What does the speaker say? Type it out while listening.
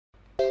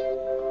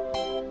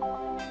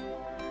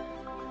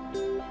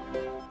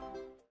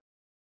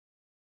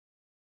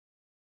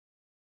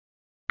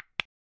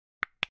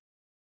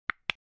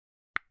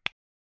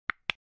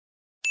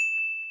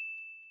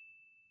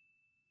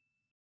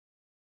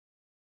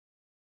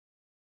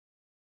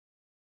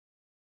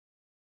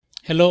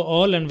Hello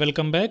all and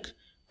welcome back.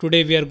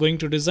 Today we are going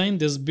to design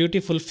this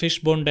beautiful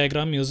fishbone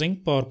diagram using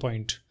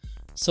PowerPoint.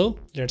 So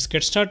let's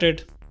get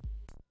started.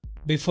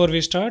 Before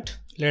we start,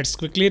 let's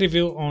quickly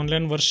review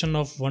online version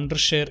of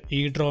Wondershare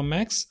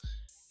EdrawMax.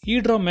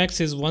 EdrawMax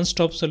is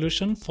one-stop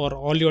solution for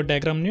all your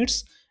diagram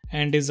needs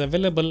and is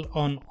available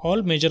on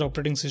all major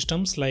operating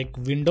systems like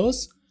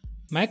Windows,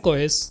 Mac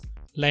OS,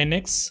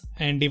 Linux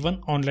and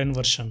even online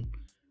version.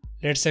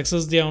 Let's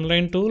access the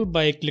online tool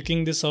by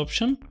clicking this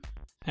option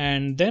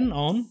and then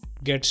on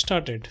Get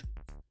Started.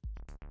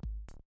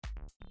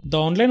 The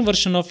online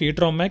version of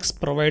EdrawMax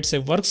provides a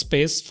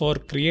workspace for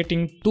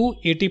creating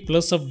 280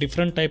 plus of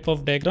different type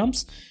of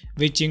diagrams,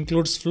 which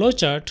includes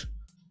flowchart,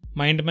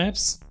 mind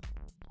maps,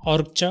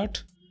 org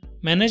chart,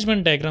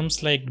 management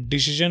diagrams like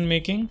decision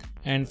making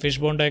and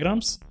fishbone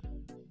diagrams,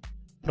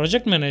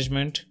 project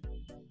management,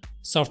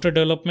 software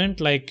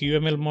development like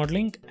UML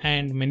modeling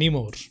and many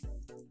more.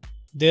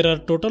 There are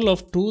total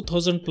of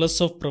 2000 plus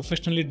of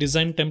professionally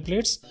designed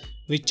templates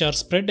which are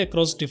spread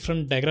across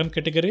different diagram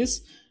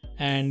categories,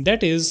 and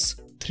that is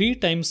 3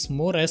 times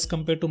more as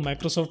compared to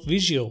Microsoft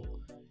Visio.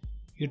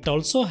 It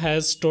also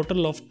has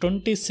total of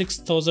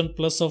 26,000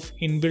 plus of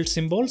inbuilt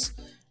symbols,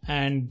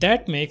 and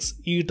that makes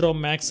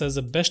EdrawMax as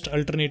the best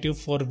alternative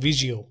for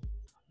Visio.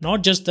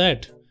 Not just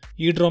that,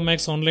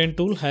 EdrawMax online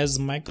tool has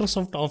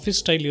Microsoft Office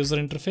style user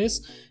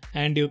interface,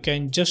 and you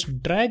can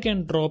just drag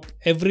and drop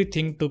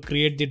everything to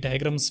create the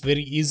diagrams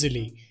very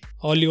easily.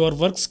 All your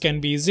works can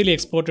be easily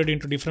exported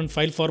into different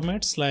file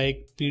formats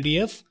like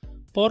PDF,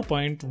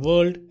 PowerPoint,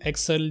 Word,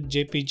 Excel,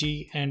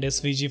 JPG and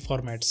SVG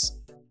formats.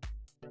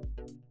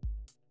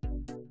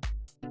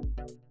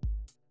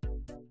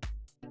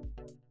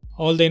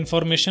 All the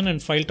information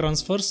and file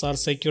transfers are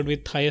secured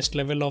with highest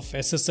level of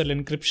SSL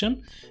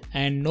encryption,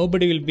 and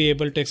nobody will be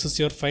able to access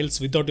your files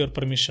without your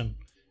permission.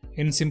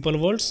 In simple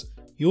words,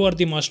 you are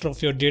the master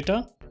of your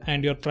data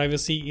and your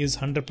privacy is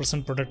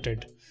 100%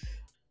 protected.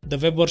 The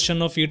web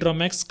version of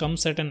EdrawMax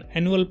comes at an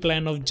annual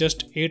plan of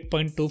just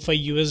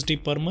 $8.25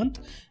 USD per month,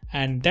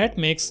 and that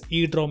makes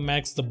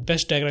EdrawMax the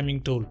best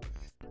diagramming tool.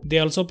 They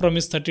also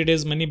promise 30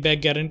 days money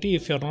back guarantee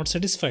if you are not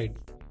satisfied.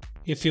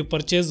 If you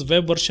purchase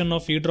web version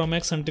of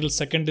EdrawMax until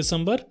 2nd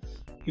December,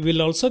 you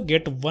will also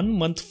get 1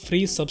 month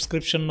free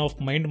subscription of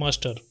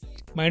MindMaster.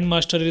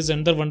 MindMaster is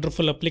another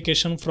wonderful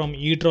application from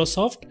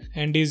EdrawSoft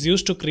and is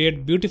used to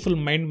create beautiful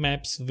mind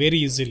maps very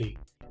easily.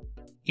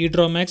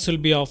 EdrawMax will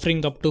be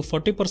offering up to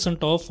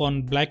 40% off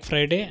on Black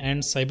Friday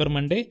and Cyber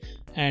Monday,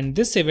 and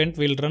this event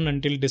will run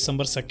until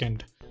December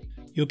 2nd.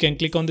 You can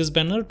click on this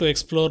banner to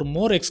explore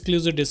more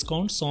exclusive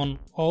discounts on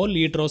all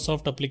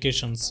EdrawSoft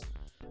applications.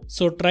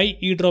 So try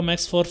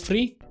EdrawMax for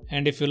free,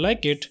 and if you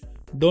like it,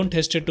 don't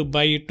hesitate to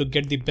buy it to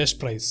get the best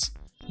price.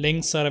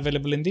 Links are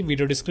available in the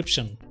video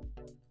description.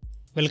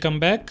 Welcome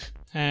back,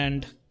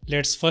 and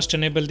let's first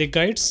enable the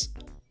guides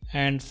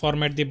and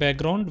format the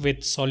background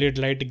with solid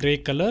light gray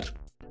color.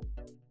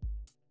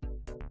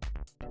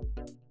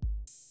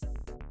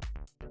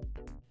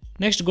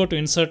 Next, go to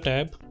Insert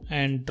tab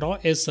and draw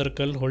a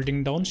circle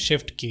holding down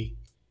Shift key.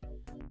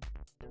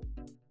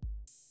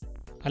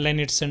 Align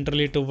it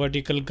centrally to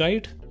vertical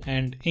guide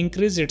and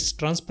increase its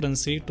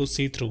transparency to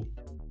see-through.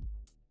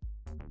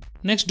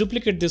 Next,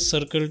 duplicate this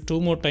circle 2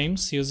 more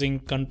times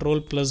using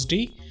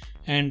Ctrl+D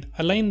and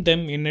align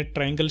them in a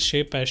triangle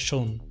shape as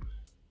shown.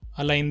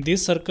 Align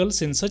these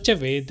circles in such a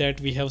way that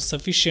we have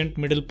sufficient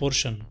middle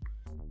portion.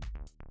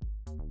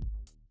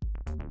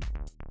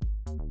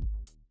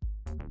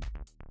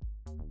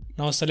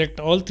 Now select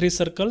all 3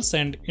 circles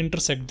and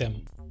intersect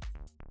them.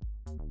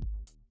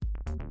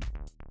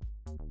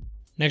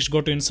 Next, go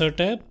to Insert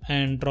tab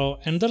and draw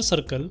another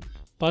circle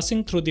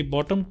passing through the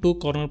bottom 2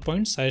 corner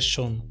points as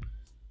shown.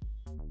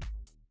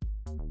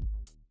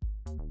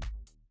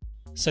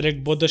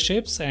 Select both the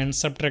shapes and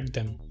subtract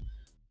them.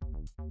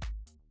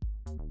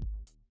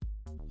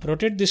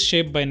 Rotate this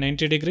shape by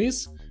 90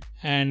 degrees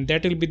and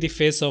that will be the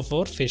face of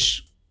our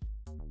fish.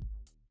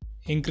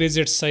 Increase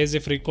its size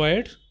if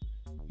required,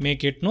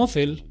 make it no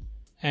fill,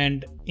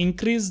 and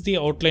increase the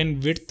outline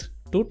width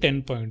to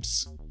 10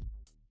 points.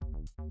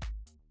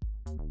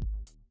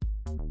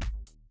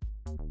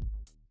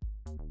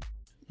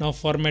 Now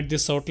format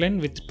this outline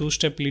with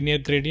 2-step linear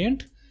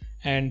gradient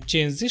and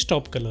change the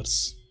stop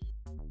colors.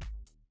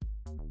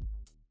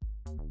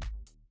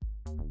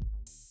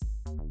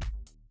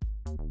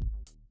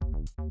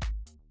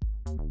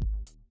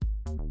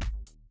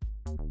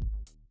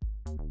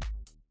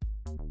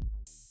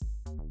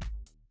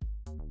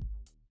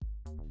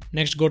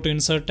 Next, go to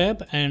Insert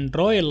tab and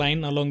draw a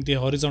line along the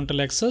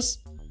horizontal axis.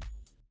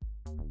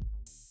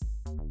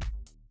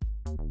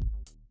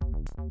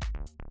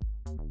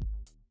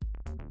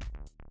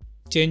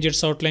 Change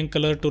its outline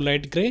color to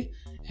light gray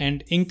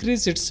and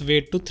increase its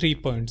weight to 3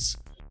 points.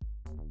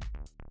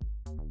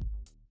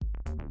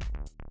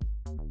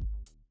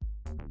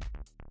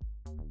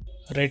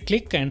 Right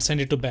click and send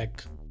it to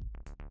back.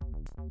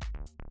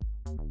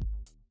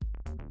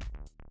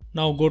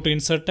 Now go to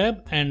Insert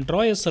tab and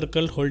draw a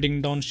circle holding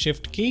down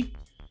Shift key.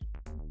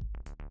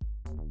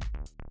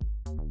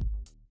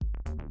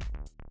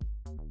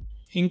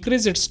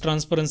 Increase its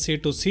transparency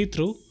to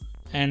see-through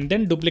and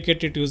then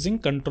duplicate it using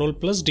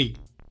Ctrl+D.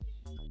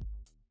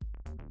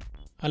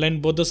 Align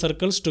both the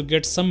circles to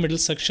get some middle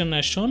section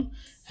as shown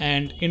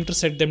and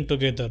intersect them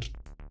together.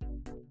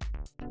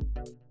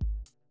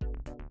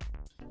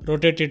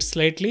 Rotate it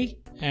slightly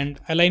and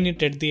align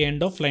it at the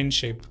end of line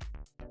shape.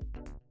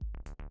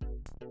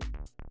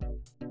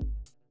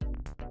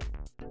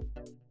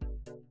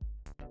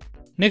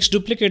 Next,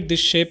 duplicate this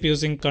shape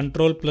using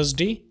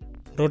Ctrl+D,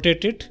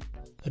 rotate it,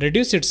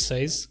 reduce its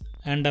size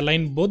and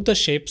align both the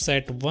shapes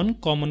at one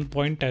common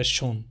point as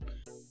shown.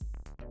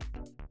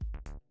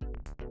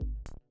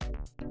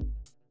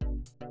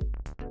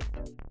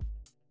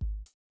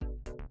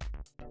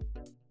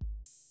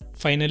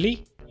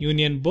 Finally,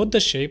 union both the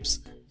shapes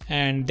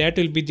and that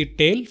will be the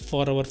tail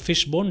for our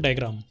fishbone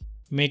diagram.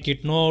 Make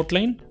it no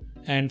outline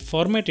and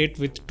format it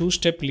with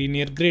two-step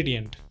linear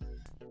gradient.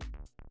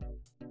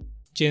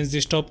 Change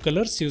the top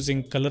colors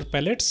using color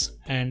palettes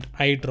and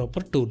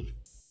eyedropper tool.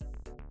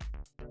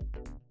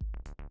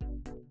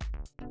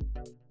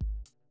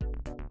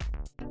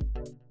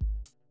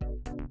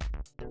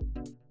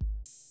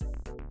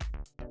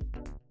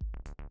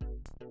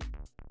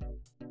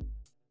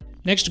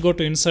 Next, go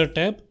to Insert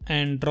tab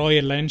and draw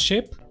a line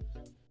shape.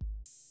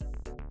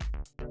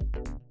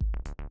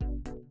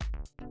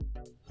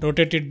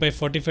 Rotate it by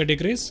 45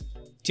 degrees,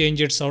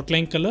 change its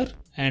outline color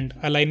and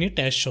align it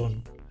as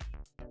shown.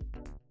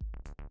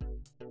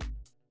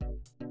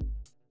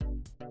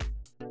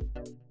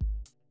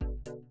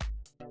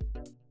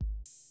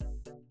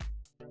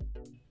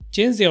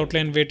 Change the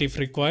outline weight if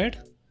required.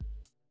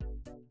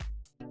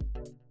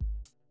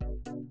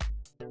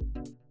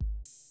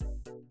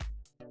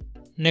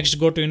 Next,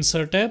 go to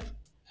Insert tab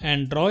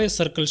and draw a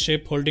circle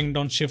shape holding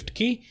down Shift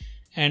key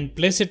and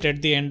place it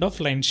at the end of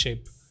line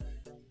shape.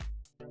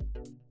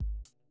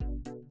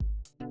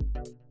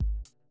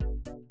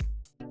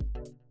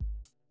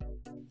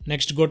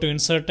 Next, go to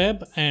Insert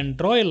tab and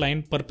draw a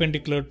line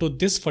perpendicular to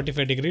this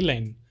 45-degree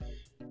line.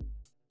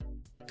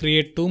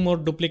 Create two more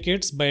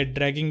duplicates by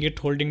dragging it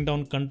holding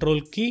down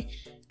Ctrl key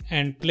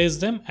and place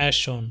them as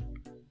shown.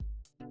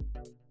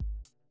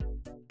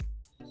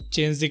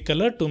 Change the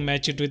color to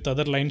match it with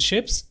other line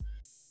shapes.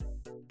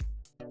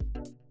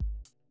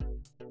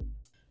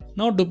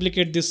 Now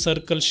duplicate this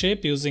circle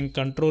shape using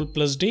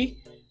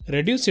Ctrl+D,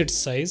 reduce its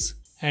size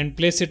and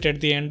place it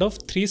at the end of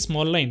three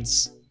small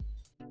lines.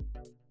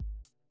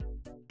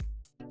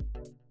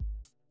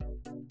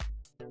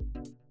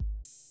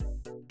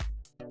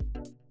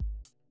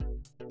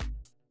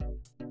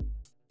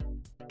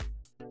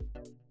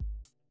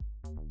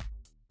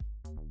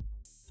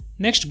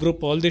 Next,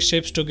 group all these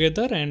shapes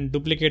together and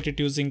duplicate it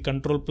using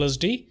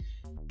Ctrl+D.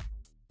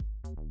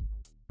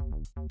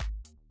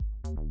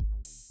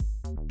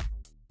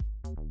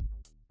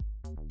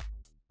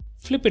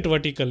 Flip it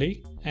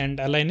vertically and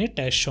align it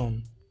as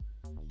shown.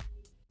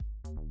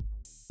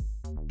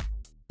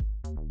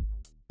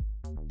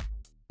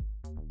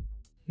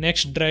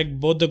 Next, drag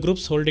both the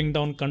groups holding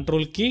down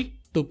Ctrl key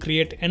to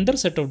create another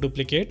set of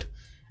duplicate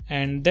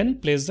and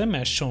then place them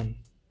as shown.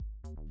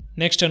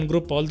 Next,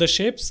 ungroup all the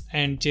shapes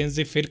and change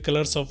the fill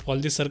colors of all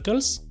the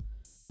circles.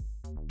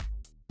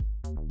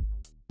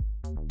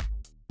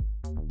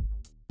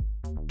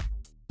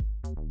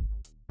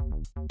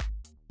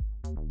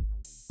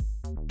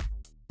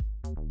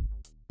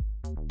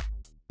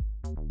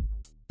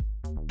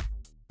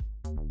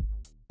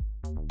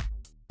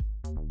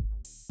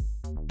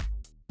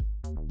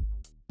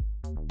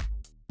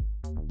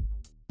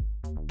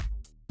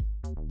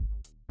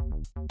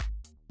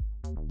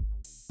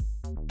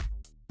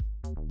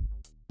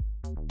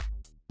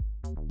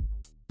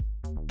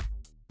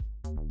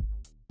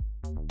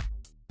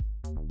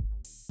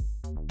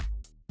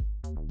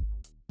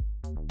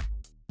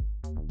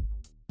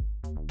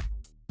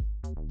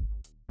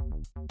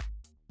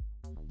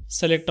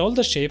 Select all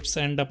the shapes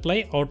and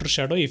apply outer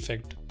shadow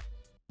effect.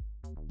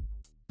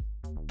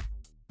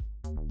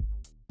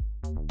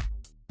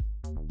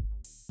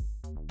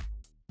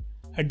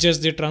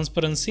 Adjust the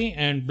transparency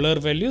and blur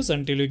values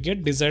until you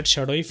get desired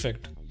shadow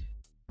effect.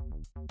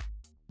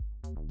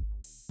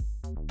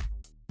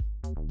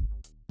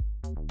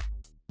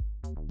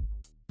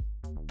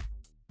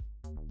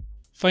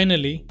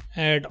 Finally,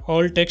 add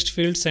all text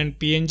fields and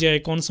PNG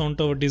icons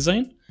onto our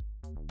design.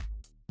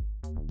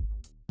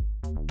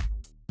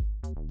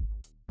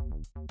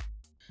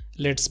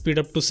 Let's speed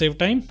up to save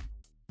time.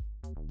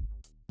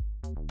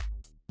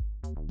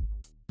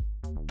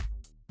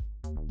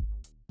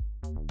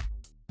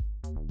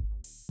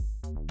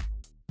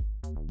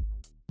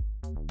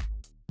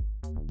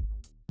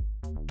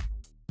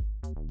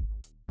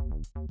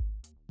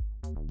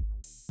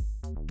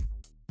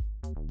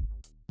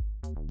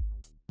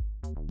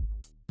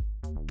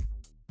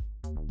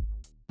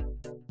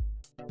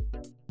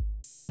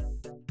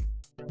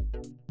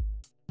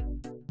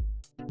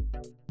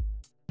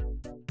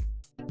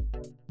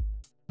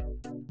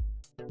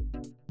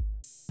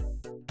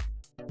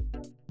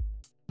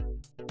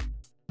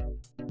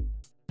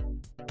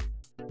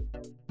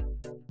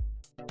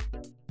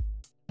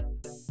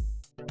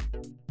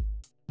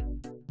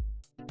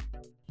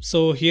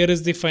 So here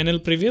is the final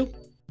preview.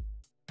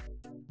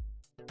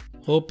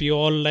 Hope you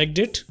all liked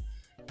it.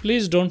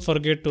 Please don't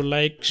forget to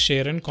like,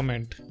 share and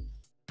comment.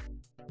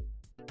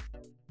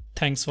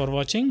 Thanks for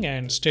watching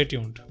and stay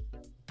tuned.